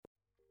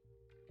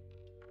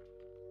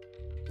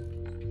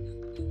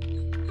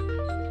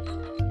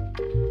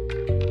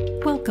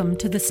Welcome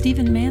to the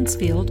Stephen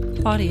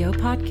Mansfield audio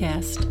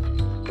podcast.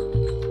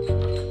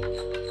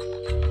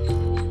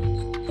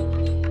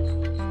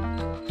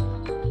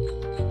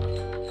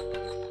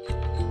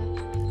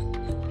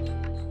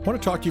 I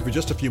want to talk to you for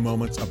just a few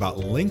moments about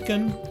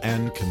Lincoln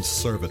and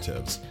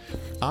conservatives.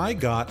 I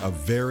got a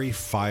very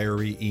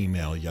fiery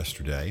email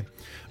yesterday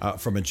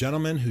from a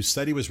gentleman who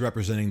said he was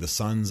representing the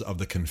Sons of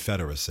the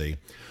Confederacy,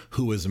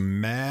 who was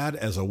mad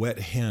as a wet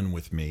hen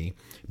with me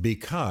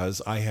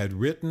because I had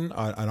written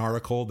an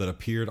article that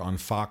appeared on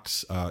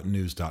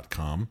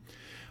foxnews.com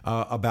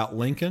about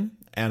Lincoln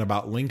and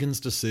about Lincoln's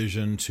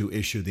decision to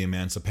issue the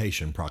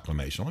Emancipation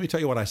Proclamation. Let me tell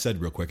you what I said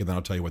real quick, and then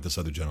I'll tell you what this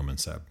other gentleman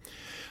said.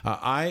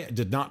 I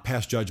did not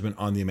pass judgment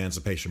on the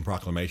Emancipation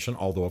Proclamation,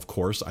 although, of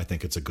course, I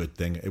think it's a good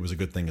thing. It was a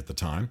good thing at the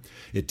time.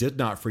 It did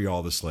not free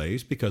all the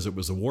slaves because it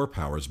was a war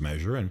powers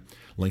measure, and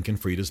Lincoln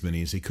freed as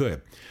many as he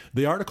could.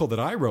 The article that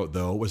I wrote,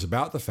 though, was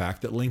about the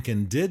fact that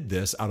Lincoln did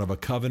this out of a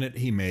covenant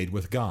he made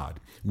with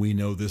God. We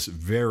know this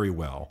very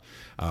well.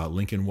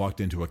 Lincoln walked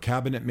into a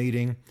cabinet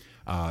meeting.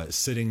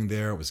 Sitting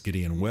there was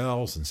Gideon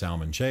Welles and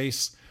Salmon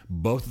Chase.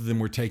 Both of them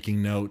were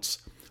taking notes.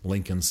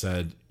 Lincoln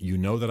said, "You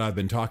know that I've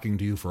been talking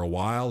to you for a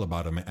while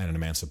about an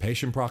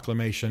Emancipation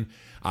Proclamation.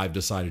 I've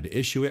decided to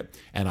issue it,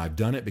 and I've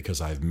done it because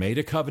I've made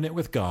a covenant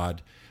with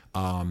God.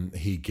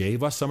 He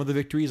gave us some of the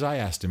victories I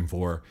asked him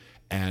for,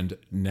 and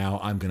now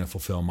I'm going to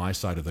fulfill my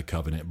side of the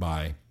covenant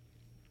by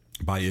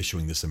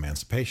issuing this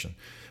Emancipation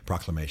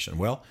Proclamation."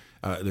 Well,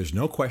 there's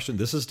no question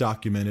this is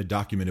documented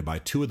by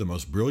two of the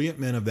most brilliant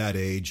men of that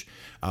age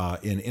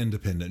in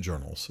independent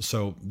journals.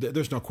 So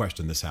there's no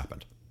question this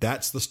happened.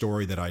 That's the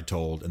story that I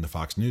told in the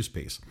Fox News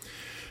piece.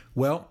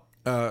 Well,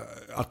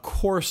 of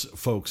course,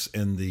 folks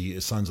in the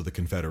Sons of the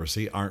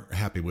Confederacy aren't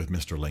happy with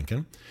Mr.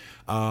 Lincoln.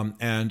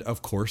 And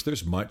of course,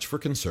 there's much for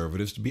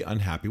conservatives to be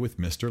unhappy with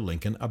Mr.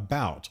 Lincoln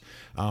about.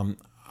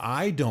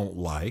 I don't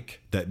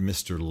like that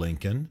Mr.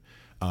 Lincoln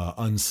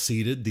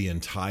unseated the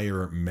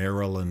entire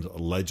Maryland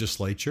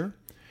legislature.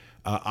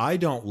 I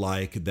don't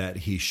like that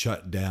he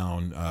shut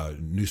down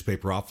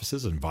newspaper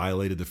offices and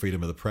violated the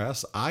freedom of the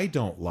press. I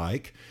don't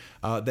like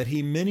that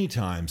he many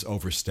times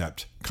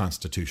overstepped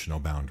constitutional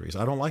boundaries.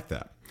 I don't like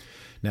that.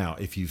 Now,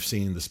 if you've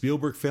seen the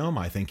Spielberg film,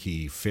 I think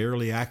he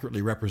fairly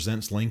accurately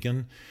represents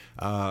Lincoln,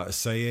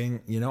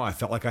 saying, I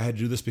felt like I had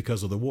to do this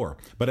because of the war.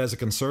 But as a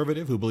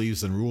conservative who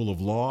believes in rule of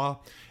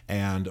law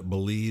and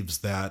believes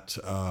that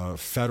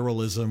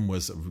federalism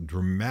was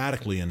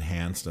dramatically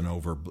enhanced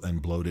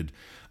and bloated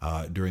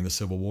during the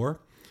Civil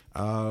War,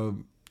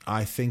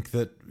 I think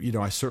that,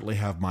 I certainly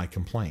have my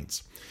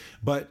complaints.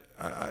 But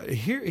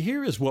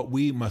here is what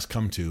we must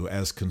come to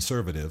as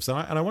conservatives.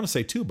 And I want to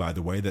say, too, by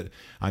the way, that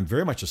I'm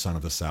very much a son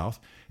of the South,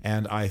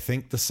 and I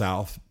think the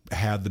South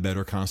had the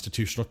better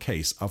constitutional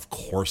case. Of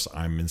course,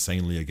 I'm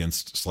insanely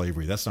against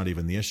slavery. That's not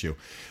even the issue.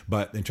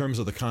 But in terms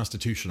of the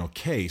constitutional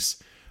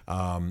case,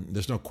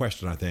 there's no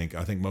question, I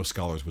think most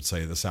scholars would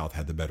say the South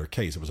had the better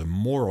case. It was a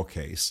moral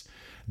case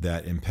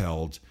that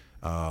impelled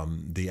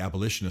the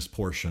abolitionist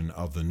portion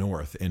of the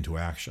North into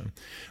action.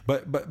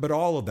 But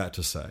all of that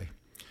to say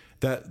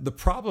that the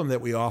problem that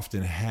we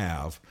often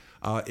have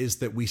is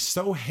that we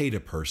so hate a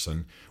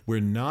person, we're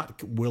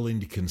not willing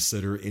to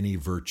consider any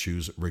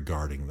virtues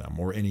regarding them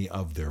or any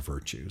of their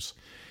virtues.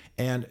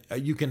 And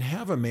you can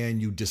have a man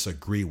you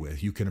disagree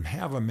with. You can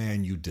have a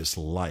man you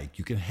dislike.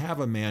 You can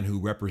have a man who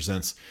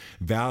represents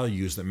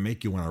values that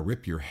make you want to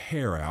rip your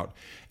hair out.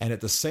 And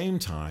at the same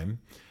time,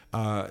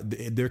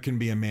 there can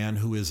be a man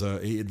who is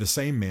the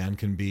same man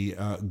can be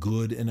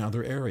good in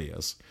other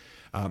areas.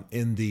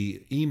 In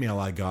the email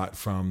I got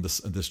from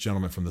this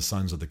gentleman from the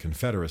Sons of the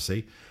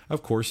Confederacy,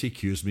 of course, he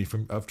accused me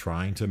of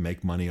trying to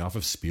make money off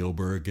of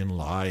Spielberg and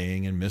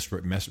lying and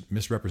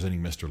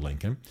misrepresenting Mr.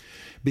 Lincoln,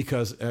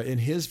 because in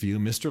his view,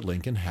 Mr.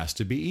 Lincoln has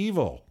to be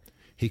evil.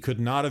 He could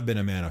not have been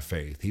a man of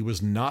faith. He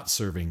was not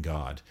serving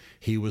God.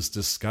 He was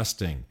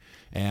disgusting,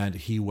 and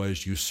he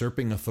was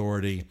usurping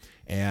authority,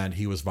 and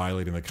he was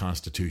violating the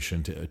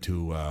Constitution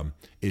to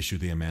issue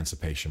the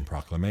Emancipation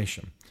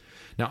Proclamation.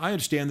 Now, I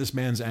understand this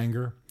man's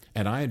anger,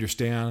 and I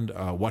understand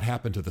what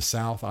happened to the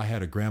South. I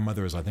had a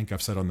grandmother, as I think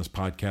I've said on this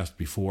podcast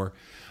before,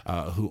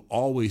 who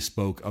always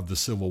spoke of the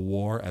Civil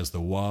War as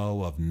the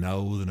woe of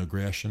Northern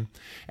aggression,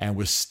 and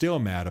was still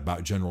mad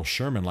about General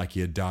Sherman like he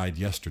had died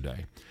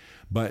yesterday.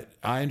 But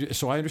I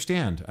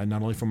understand,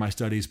 not only from my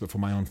studies, but from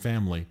my own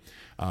family,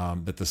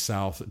 that the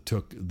South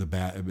took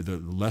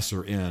the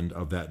lesser end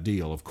of that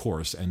deal, of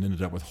course, and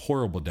ended up with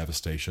horrible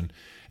devastation.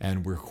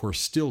 And we're, of course,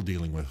 still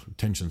dealing with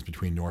tensions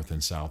between North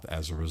and South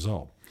as a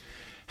result.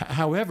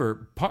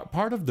 However,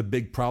 part of the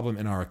big problem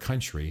in our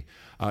country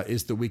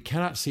is that we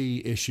cannot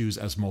see issues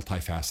as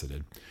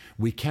multifaceted.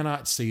 We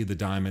cannot see the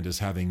diamond as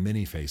having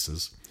many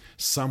faces.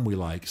 Some we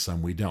like,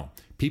 some we don't.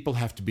 People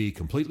have to be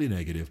completely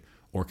negative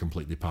or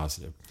completely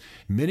positive.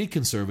 Many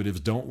conservatives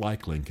don't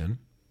like Lincoln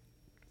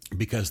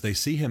because they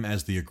see him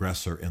as the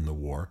aggressor in the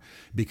war,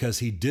 because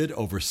he did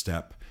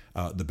overstep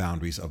the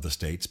boundaries of the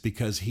states,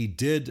 because he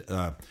did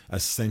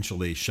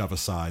essentially shove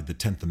aside the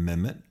 10th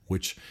Amendment,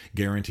 which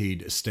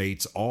guaranteed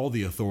states all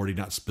the authority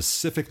not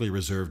specifically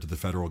reserved to the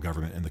federal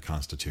government in the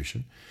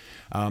Constitution,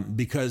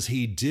 because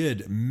he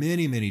did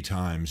many, many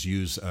times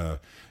use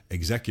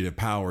executive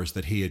powers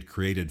that he had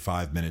created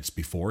 5 minutes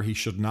before. He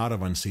should not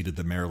have unseated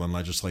the Maryland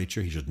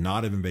legislature. He should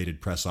not have invaded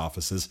press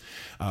offices.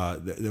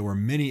 There were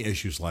many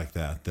issues like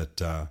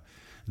that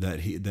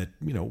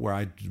where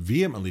I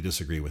vehemently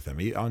disagree with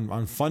him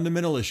on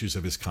fundamental issues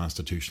of his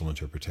constitutional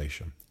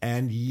interpretation.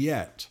 And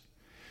yet,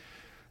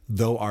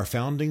 though our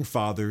founding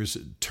fathers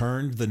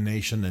turned the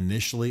nation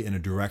initially in a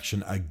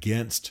direction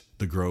against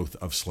the growth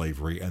of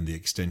slavery and the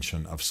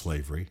extension of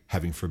slavery,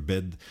 having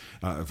forbade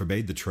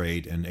the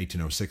trade in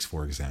 1806,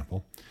 for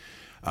example,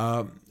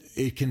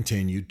 it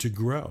continued to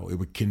grow. It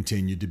would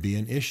continue to be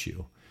an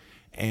issue.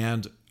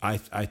 And I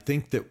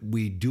think that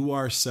we do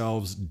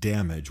ourselves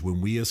damage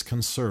when we as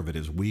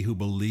conservatives, we who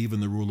believe in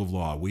the rule of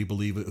law, who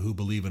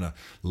believe in a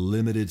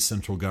limited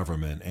central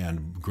government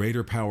and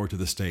greater power to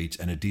the states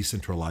and a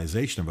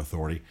decentralization of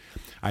authority,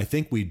 I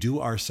think we do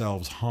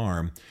ourselves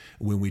harm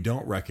when we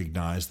don't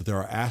recognize that there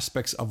are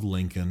aspects of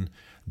Lincoln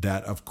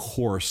that, of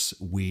course,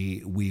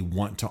 we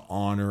want to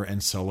honor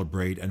and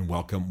celebrate and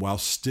welcome, while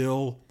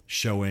still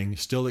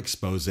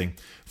exposing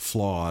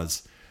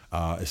flaws,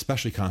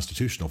 especially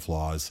constitutional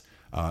flaws,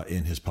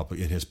 in his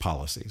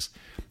policies.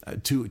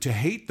 To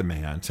hate the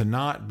man, to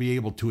not be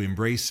able to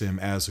embrace him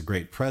as a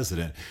great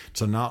president,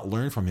 to not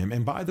learn from him,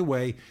 and by the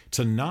way,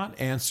 to not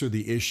answer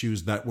the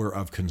issues that were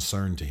of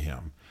concern to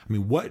him. I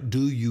mean, what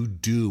do you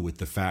do with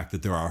the fact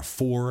that there are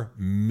 4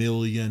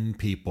 million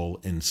people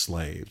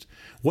enslaved?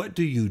 What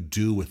do you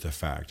do with the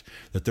fact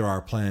that there are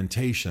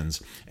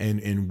plantations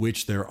in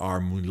which there are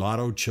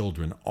mulatto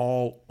children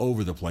all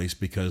over the place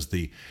because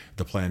the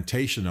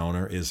plantation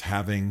owner is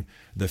having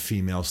the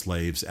female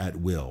slaves at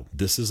will?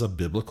 This is a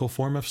biblical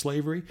form of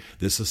slavery.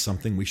 This is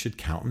something we should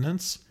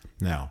countenance.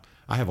 Now,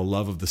 I have a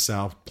love of the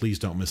South. Please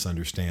don't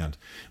misunderstand.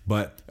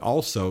 But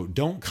also,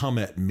 don't come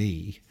at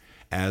me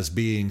as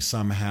being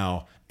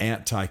somehow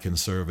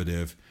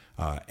anti-conservative,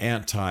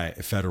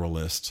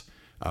 anti-federalist,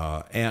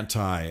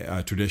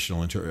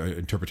 anti-traditional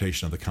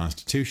interpretation of the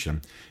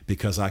Constitution,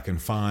 because I can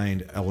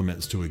find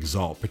elements to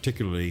exalt,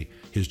 particularly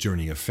his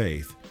journey of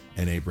faith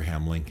in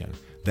Abraham Lincoln.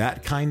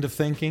 That kind of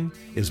thinking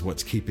is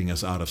what's keeping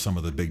us out of some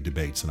of the big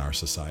debates in our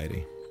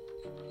society.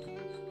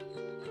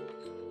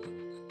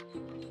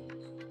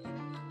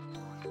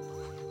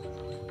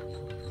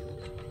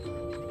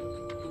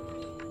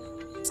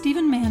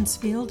 Stephen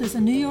Mansfield is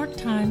a New York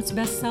Times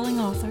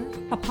best-selling author,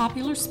 a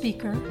popular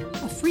speaker,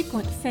 a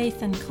frequent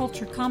faith and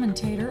culture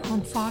commentator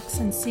on Fox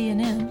and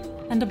CNN,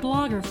 and a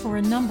blogger for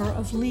a number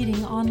of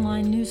leading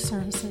online news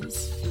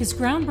services. His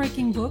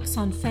groundbreaking books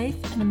on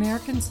faith and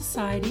American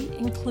society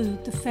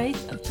include The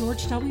Faith of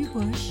George W.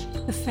 Bush,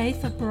 The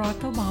Faith of Barack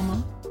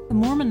Obama, The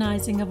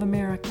Mormonizing of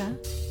America,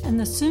 and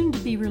the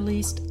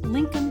soon-to-be-released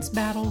Lincoln's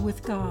Battle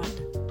with God.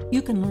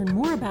 You can learn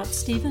more about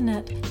Stephen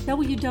at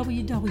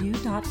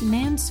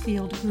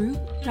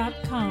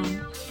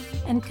www.mansfieldgroup.com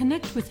and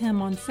connect with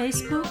him on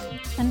Facebook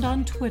and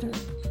on Twitter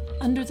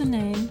under the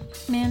name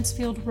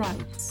Mansfield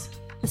Writes.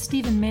 The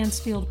Stephen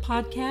Mansfield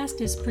podcast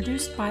is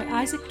produced by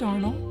Isaac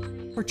Darnell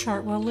for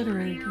Chartwell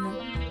Literary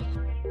Group.